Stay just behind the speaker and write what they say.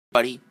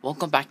Buddy,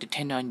 welcome back to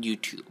 10 on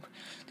YouTube.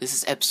 This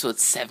is episode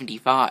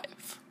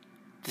 75.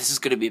 This is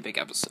going to be a big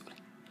episode.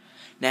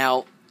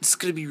 Now, this is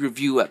going to be a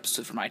review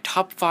episode for my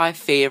top 5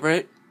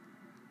 favorite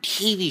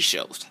TV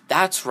shows.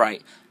 That's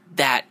right,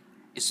 that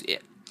is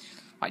it.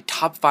 My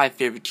top 5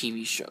 favorite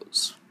TV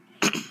shows.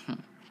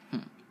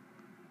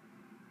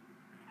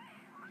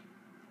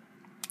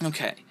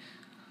 Okay,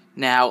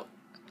 now,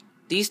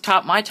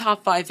 my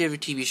top 5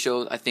 favorite TV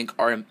shows, I think,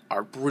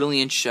 are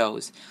brilliant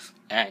shows,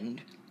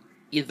 and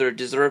either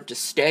deserve to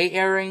stay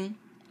airing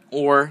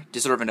or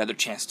deserve another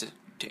chance to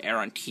air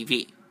on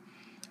TV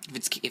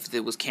if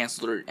it was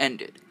canceled or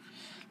ended.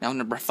 Now,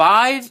 number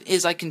 5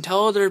 is, I can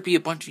tell there'd be a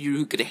bunch of you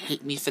who could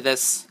hate me for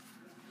this,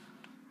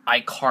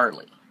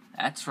 iCarly.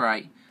 That's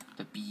right,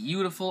 the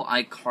beautiful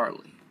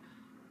iCarly.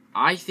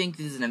 I think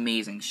this is an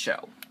amazing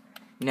show.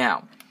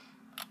 Now,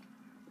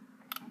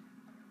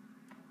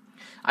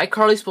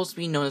 iCarly is supposed to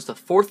be known as the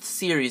 4th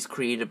series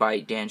created by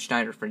Dan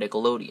Schneider for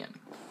Nickelodeon.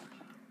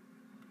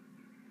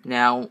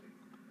 Now,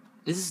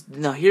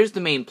 here's the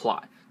main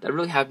plot that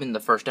really happened in the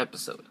first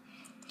episode.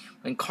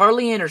 When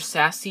Carly and her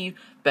sassy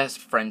best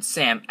friend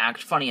Sam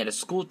act funny at a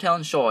school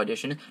talent show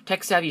audition,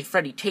 tech-savvy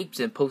Freddie tapes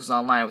it and posts it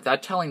online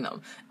without telling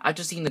them.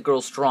 After seeing the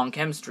girls' strong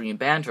chemistry and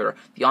banter,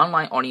 the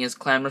online audience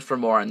clamors for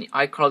more, and the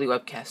iCarly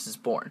webcast is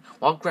born.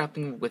 While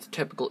grappling with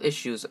typical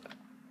issues,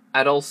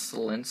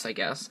 adolescence, I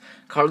guess,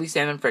 Carly,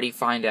 Sam, and Freddie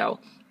find out.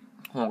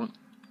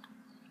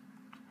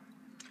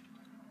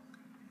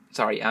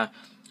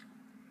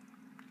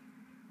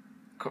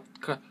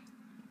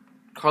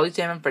 Carly,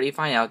 Sam, and Freddie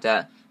find out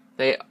that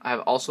they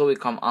have also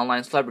become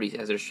online celebrities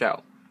as their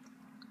show,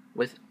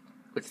 with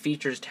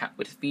featured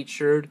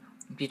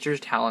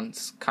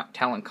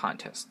talent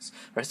contests,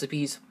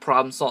 recipes,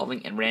 problem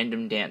solving, and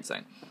random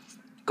dancing.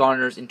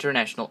 Garners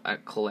international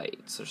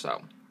accolades or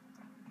so.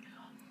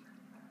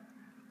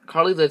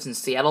 Carly lives in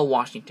Seattle,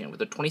 Washington, with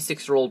her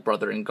 26-year-old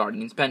brother and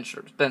guardian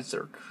Spencer,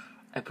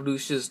 and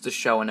produces the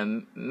show in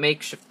a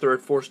makeshift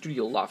third-floor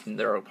studio loft in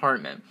their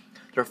apartment.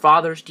 Their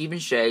father, Stephen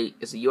Shea,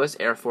 is a U.S.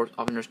 Air Force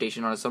officer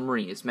stationed on a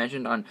submarine. It's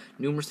mentioned on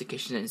numerous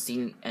occasions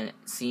and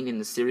seen in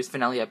the series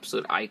finale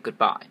episode, I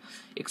Goodbye.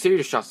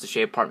 Exterior shots of the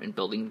Shea apartment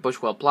building,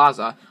 Bushwell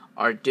Plaza,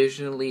 are a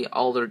digitally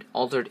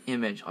altered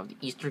image of the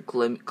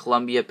Eastern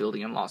Columbia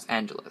building in Los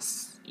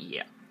Angeles.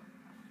 Yeah.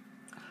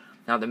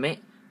 Now,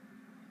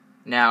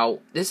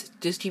 this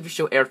TV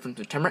show aired from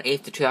September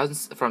 8th,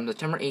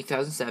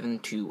 2007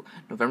 to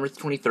November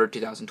 23rd,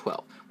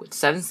 2012, with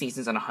 7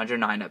 seasons and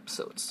 109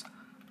 episodes.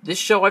 This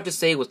show, I have to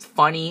say, was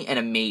funny and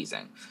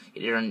amazing.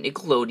 It aired on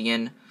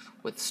Nickelodeon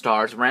with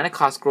stars Miranda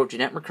Cosgrove,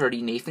 Jeanette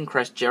McCurdy, Nathan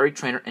Kress, Jerry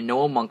Trainer, and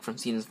Noah Monk from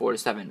seasons 4 to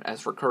 7,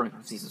 as recurring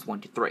from seasons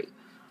 1 to 3.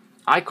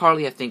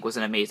 iCarly, I think, was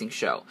an amazing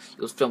show.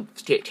 It was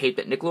taped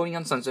at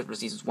Nickelodeon Sunset for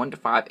seasons 1 to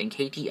 5 and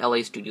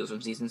KTLA Studios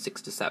from seasons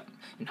 6 to 7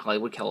 in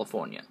Hollywood,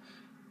 California.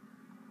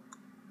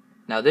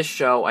 Now, this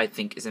show, I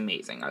think, is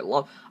amazing. I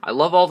love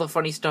all the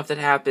funny stuff that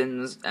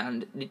happens,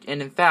 and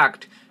in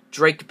fact,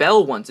 Drake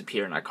Bell once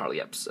appeared in an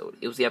iCarly episode.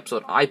 It was the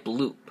episode I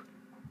Bloop.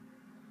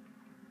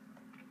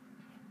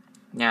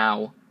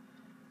 Now,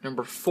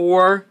 number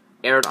 4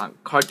 aired on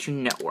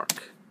Cartoon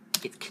Network.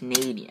 It's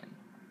Canadian.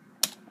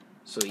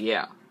 So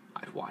yeah,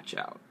 I'd watch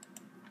out.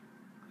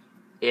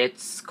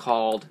 It's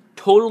called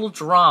Total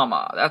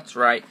Drama. That's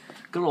right,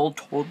 good old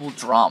Total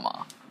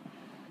Drama.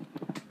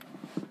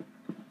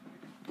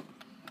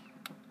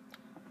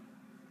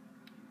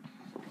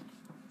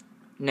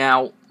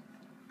 Now,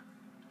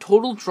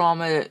 Total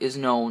Drama is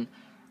known.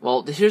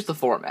 Well, here's the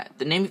format.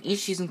 The name of each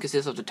season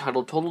consists of the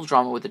title Total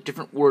Drama with a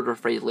different word or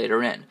phrase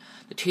later in.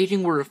 The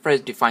changing word or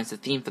phrase defines the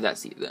theme for that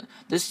season.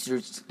 This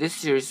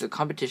series is a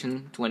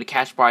competition to win a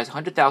cash prize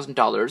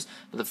 $100,000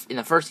 in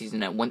the first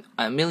season and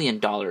 $1 million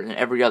in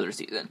every other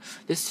season.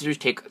 This series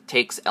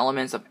takes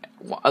elements of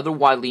other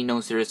widely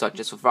known series such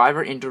as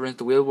Survivor, Endurance,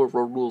 The Wheel of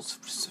Road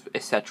Rules,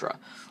 etc.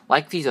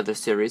 Like these other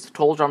series,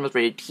 Total Drama is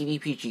rated TV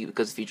PG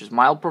because it features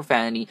mild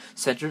profanity,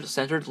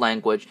 censored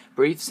language,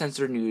 brief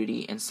censored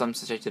nudity, and some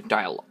suggestive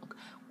dialogue.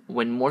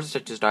 When more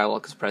suggestive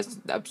dialogue is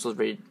present, the episode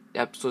is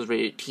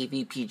rated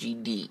TV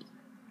PG-D.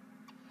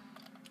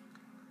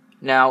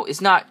 Now,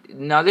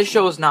 this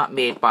show is not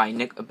made by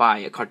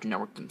Cartoon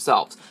Network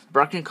themselves. The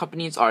production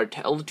companies are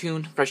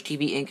Teletoon, Fresh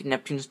TV Inc.,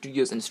 Neptune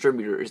Studios, and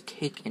distributor is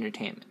Cake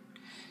Entertainment.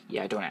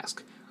 Yeah, don't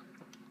ask.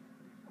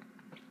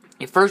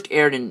 It first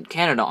aired in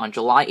Canada on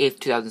July 8th,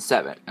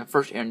 2007, and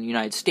first aired in the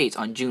United States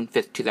on June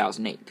 5th,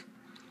 2008.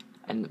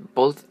 And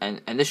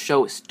this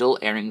show is still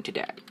airing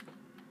today.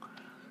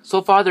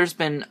 So far, there's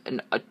been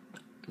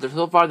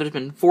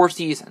 4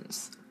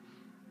 seasons,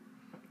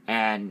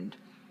 and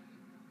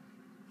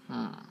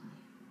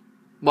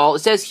well, it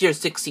says here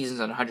 6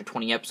 seasons and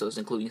 120 episodes,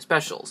 including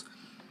specials.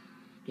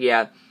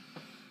 Yeah,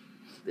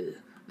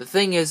 the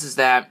thing is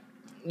that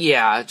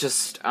there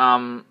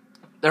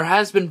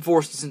has been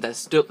 4 seasons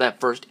that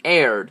first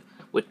aired,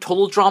 with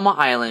Total Drama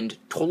Island,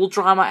 Total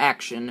Drama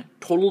Action,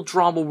 Total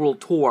Drama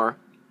World Tour,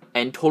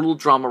 and Total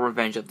Drama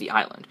Revenge of the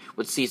Island,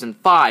 with Season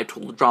 5,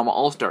 Total Drama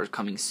All-Stars,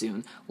 coming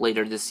soon,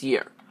 later this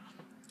year.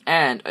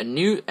 and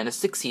a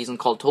sixth season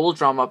called Total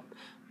Drama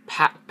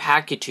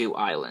Pakitu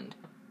Island,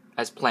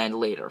 as planned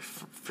later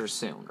for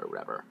soon or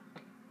whatever.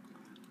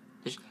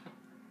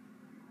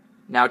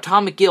 Now,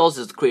 Tom McGills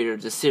is the creator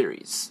of the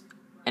series,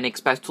 and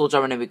expects Total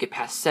Drama to make it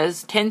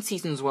past 10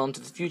 seasons well into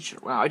the future.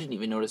 Wow, I didn't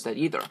even notice that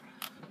either.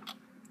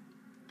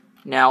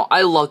 Now,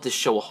 I love this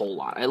show a whole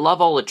lot. I love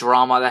all the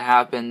drama that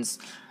happens.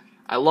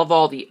 I love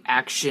all the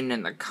action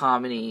and the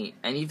comedy,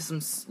 and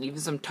even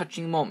some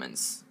touching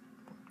moments,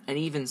 and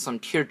even some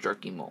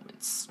tear-jerking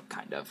moments,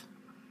 kind of.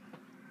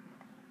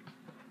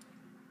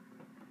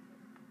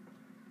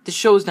 The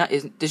show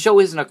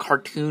isn't a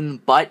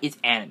cartoon, but it's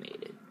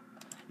animated.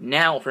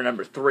 Now for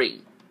number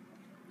 3,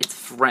 it's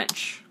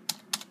French.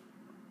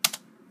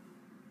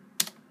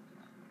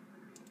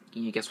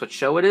 Can you guess what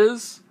show it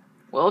is?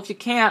 Well, if you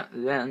can't,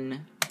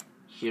 then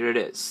here it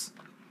is.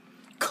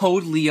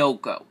 Code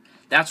Lyoko.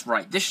 That's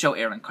right, this show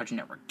aired on Cartoon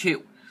Network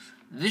too.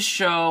 This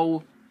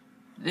show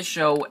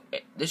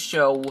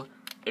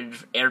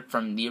aired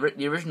from the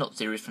original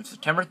series from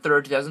September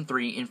 3rd,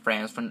 2003 in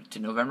France to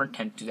November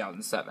 10th,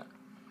 2007.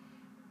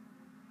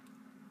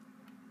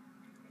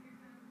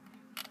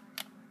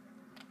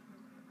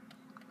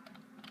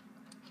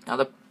 Now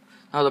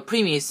the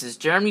premise is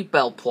Jeremy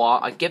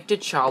Belpois, a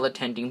gifted child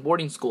attending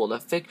boarding school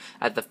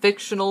at the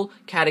fictional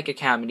Caddick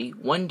Academy,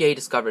 one day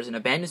discovers an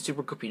abandoned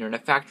supercomputer in a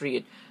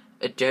factory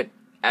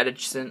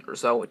adjacent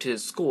to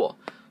his school.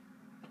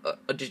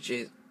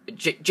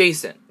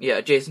 Adjacent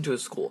to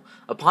his school.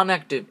 Upon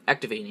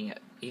activating it,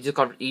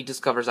 he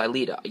discovers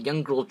Aelita, a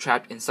young girl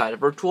trapped inside a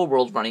virtual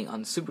world running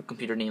on a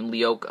supercomputer named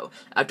Lyoko.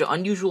 After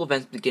unusual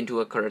events begin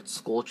to occur at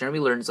school, Jeremy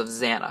learns of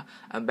Xana,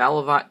 a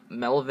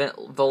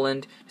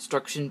malevolent,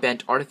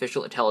 destruction-bent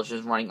artificial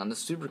intelligence running on the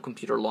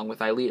supercomputer along with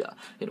Aelita.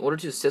 In order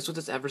to assist with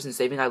his efforts in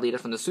saving Aelita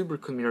from the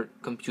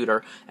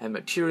supercomputer and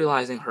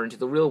materializing her into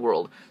the real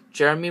world,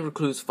 Jeremy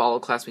recruits fellow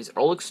classmates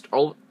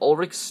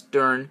Ulrich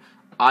Stern,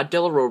 Ad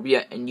Della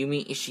Robbia, and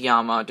Yumi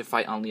Ishiyama to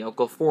fight on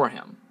Lyoko for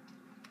him.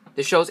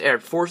 The show's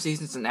aired 4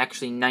 seasons and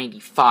actually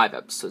 95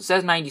 episodes. It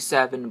says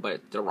 97, but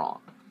they're wrong.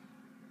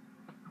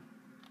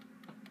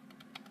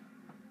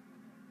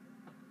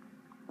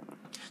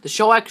 The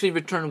show actually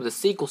returned with a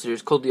sequel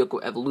series called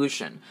Lyoko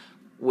Evolution,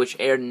 which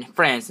aired in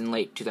France in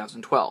late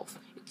 2012.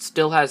 It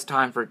still has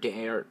time for it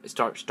to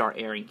start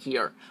airing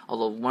here,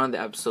 although one of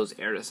the episodes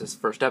aired as its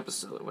first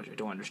episode, which I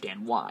don't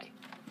understand why.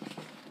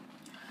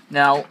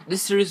 Now,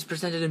 this series is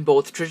presented in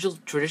both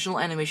traditional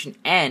animation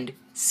and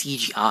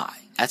CGI.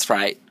 That's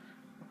right.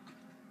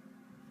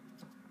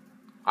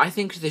 I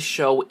think this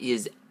show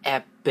is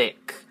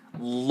epic.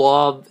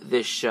 Love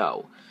this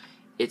show.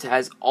 It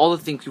has all the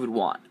things you would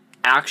want.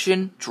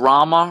 Action,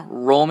 drama,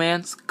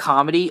 romance,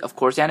 comedy, of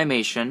course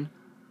animation.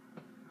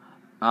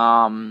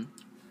 Even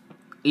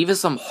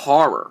some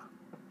horror.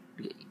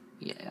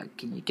 Yeah,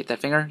 can you get that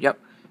finger? Yep.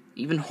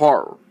 Even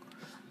horror.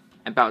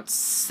 About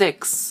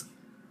 6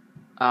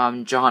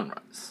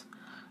 genres.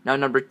 Now,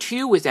 number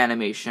 2 is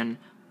animation,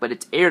 but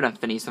it's aired on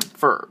Phineas and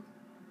Ferb.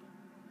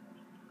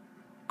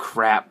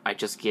 Crap, I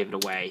just gave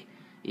it away.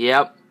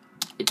 Yep,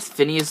 it's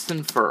Phineas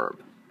and Ferb.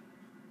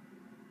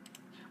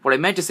 What I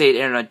meant to say, it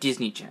aired on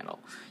Disney Channel.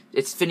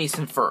 It's Phineas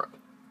and Ferb.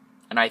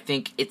 And I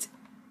think it's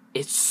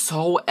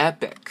so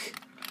epic.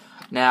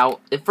 Now,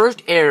 it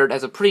first aired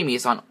as a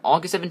premise on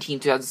August 17,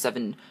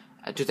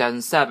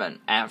 2007,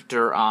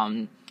 after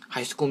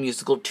High School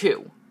Musical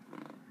 2.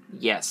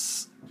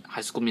 Yes,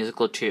 High School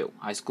Musical 2.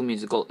 High School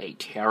Musical, a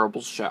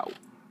terrible show.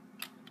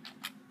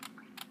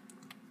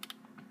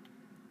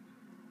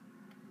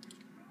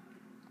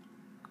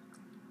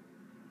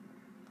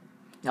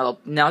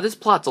 Now this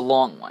plot's a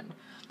long one.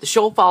 The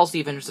show follows the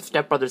adventures of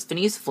stepbrothers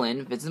Phineas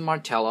Flynn, Vincent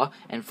Martella,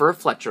 and Fur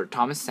Fletcher,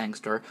 Thomas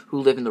Sangster,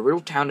 who live in the rural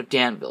town of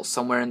Danville,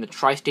 somewhere in the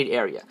tri-state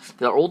area.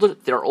 Their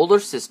older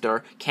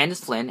sister,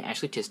 Candace Flynn,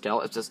 Ashley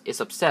Tisdale, is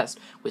obsessed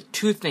with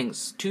two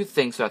things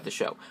throughout the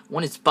show.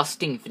 One is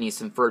busting Phineas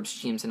and Ferb's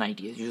schemes and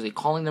ideas, usually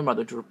calling their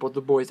mother to report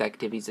the boys'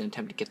 activities in an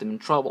attempt to get them in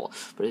trouble,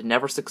 but is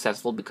never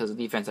successful because of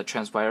the events that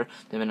transpire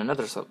them in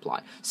another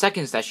subplot.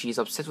 Second is that she is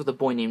obsessed with a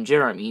boy named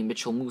Jeremy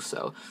Mitchell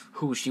Musso,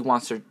 who she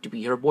wants her to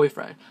be her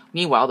boyfriend.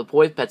 Meanwhile, the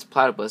boy pet's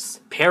platypus,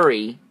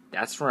 Perry,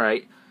 that's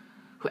right,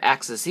 who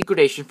acts as a secret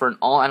agent for an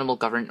all-animal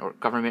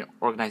government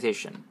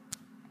organization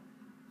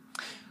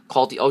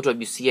called the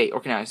OWCA,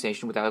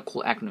 Organization Without a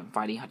Cool Acronym,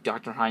 fighting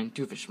Dr. Hein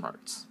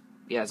Doofenshmirtz.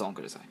 Yeah, that's all I'm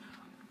going to say.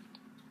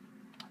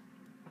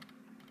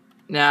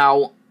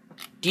 Now,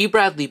 D.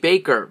 Bradley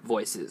Baker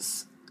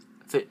voices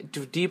Perry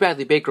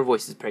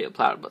the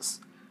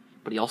Platypus,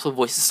 but he also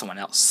voices someone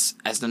else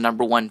as my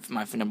number one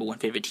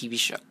favorite TV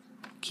show.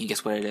 Can you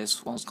guess what it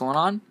is? What's going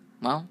on?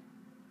 Well,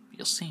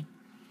 you'll see.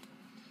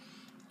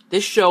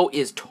 This show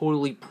is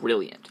totally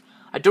brilliant.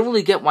 I don't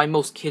really get why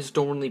most kids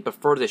don't really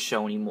prefer this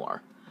show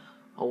anymore.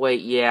 Oh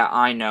wait, yeah,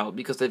 I know,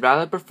 because they'd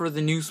rather prefer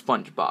the new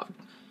SpongeBob.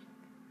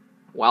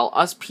 While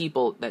us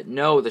people that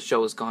know the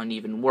show has gone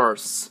even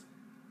worse,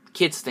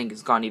 kids think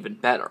it's gone even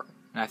better.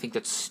 And I think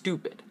that's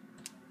stupid.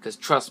 Because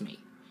trust me,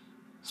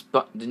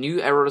 the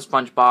new era of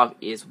SpongeBob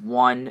is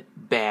one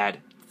bad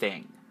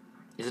thing.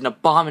 is an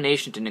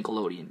abomination to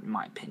Nickelodeon, in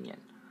my opinion.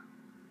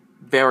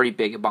 Very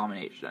big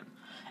abomination.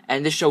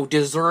 And this show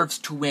deserves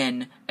to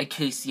win a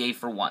KCA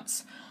for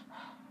once.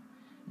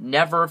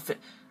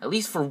 At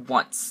least for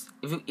once.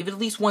 If it at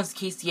least wins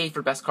KCA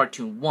for Best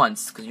Cartoon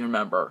once, because you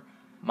remember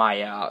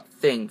my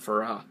thing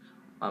for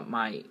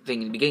my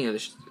thing in the beginning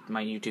of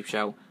my YouTube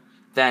show,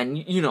 then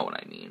you know what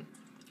I mean.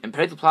 And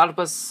Pedro the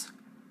Platypus,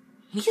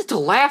 he needs to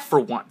laugh for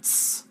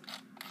once.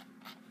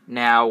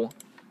 Now,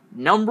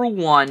 number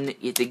 1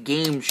 is a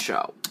game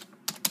show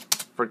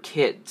for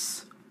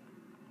kids.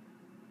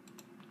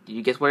 Did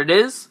you guess what it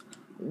is?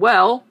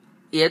 Well,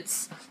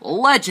 it's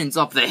Legends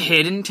of the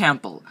Hidden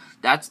Temple.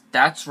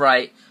 That's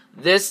right.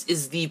 This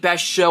is the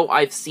best show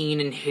I've seen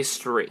in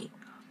history.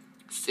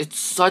 It's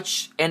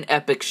such an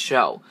epic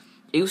show.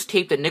 It was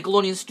taped at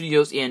Nickelodeon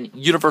Studios in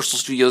Universal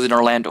Studios in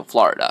Orlando,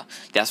 Florida.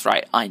 That's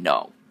right, I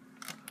know.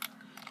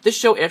 This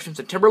show aired from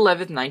September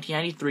 11th,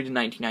 1993 to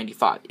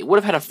 1995. It would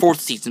have had a 4th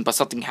season, but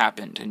something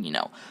happened, and you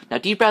know. Now,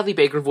 D. Bradley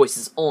Baker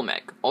voices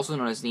Olmec, also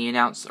known as the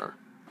announcer.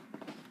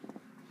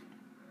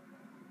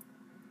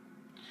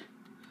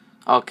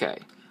 Okay.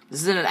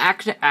 This is an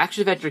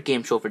action-adventure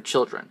game show for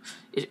children.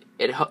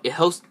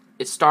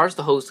 It stars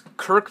the host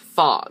Kirk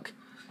Fogg.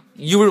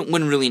 You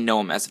wouldn't really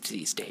know him as of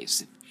these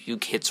days if you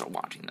kids are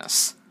watching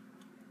this.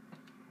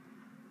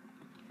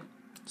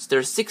 So there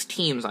are 6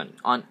 teams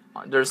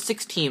there are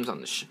 6 teams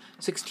on the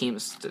 6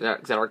 teams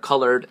that are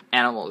colored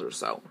animals or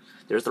so.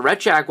 There's the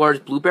red jaguars,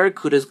 blue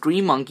barracudas,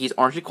 green monkeys,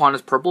 orange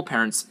iguanas, purple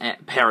parrots,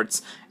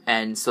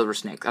 and silver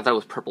snakes. I thought it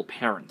was purple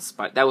parrots,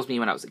 but that was me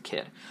when I was a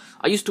kid.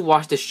 I used to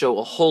watch this show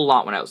a whole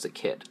lot when I was a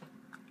kid.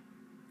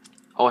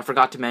 Oh, I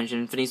forgot to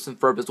mention, Phineas and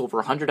Ferb is over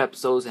 100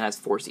 episodes and has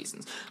 4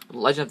 seasons. The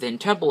Legend of the Hidden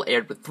Temple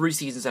aired with 3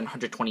 seasons and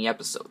 120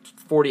 episodes,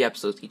 40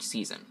 episodes each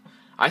season.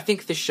 I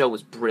think this show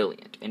is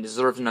brilliant and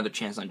deserves another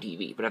chance on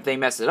TV, but if they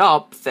mess it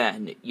up,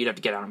 then you'd have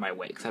to get out of my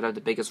way, because I'd have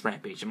the biggest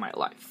rampage in my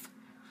life.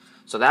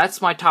 So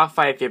that's my top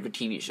 5 favorite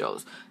TV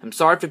shows. I'm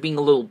sorry for being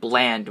a little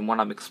bland in what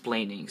I'm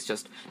explaining. It's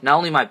just, not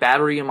only my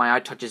battery and my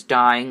iTouch is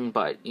dying,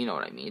 but you know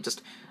what I mean.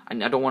 I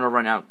don't want to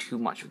run out too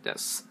much with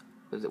this.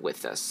 You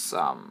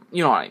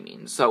know what I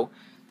mean. So,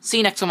 see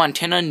you next time on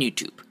Antenna on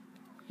YouTube.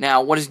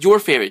 Now, what is your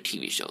favorite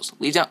TV shows?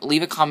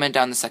 Leave a comment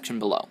down in the section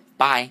below.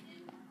 Bye.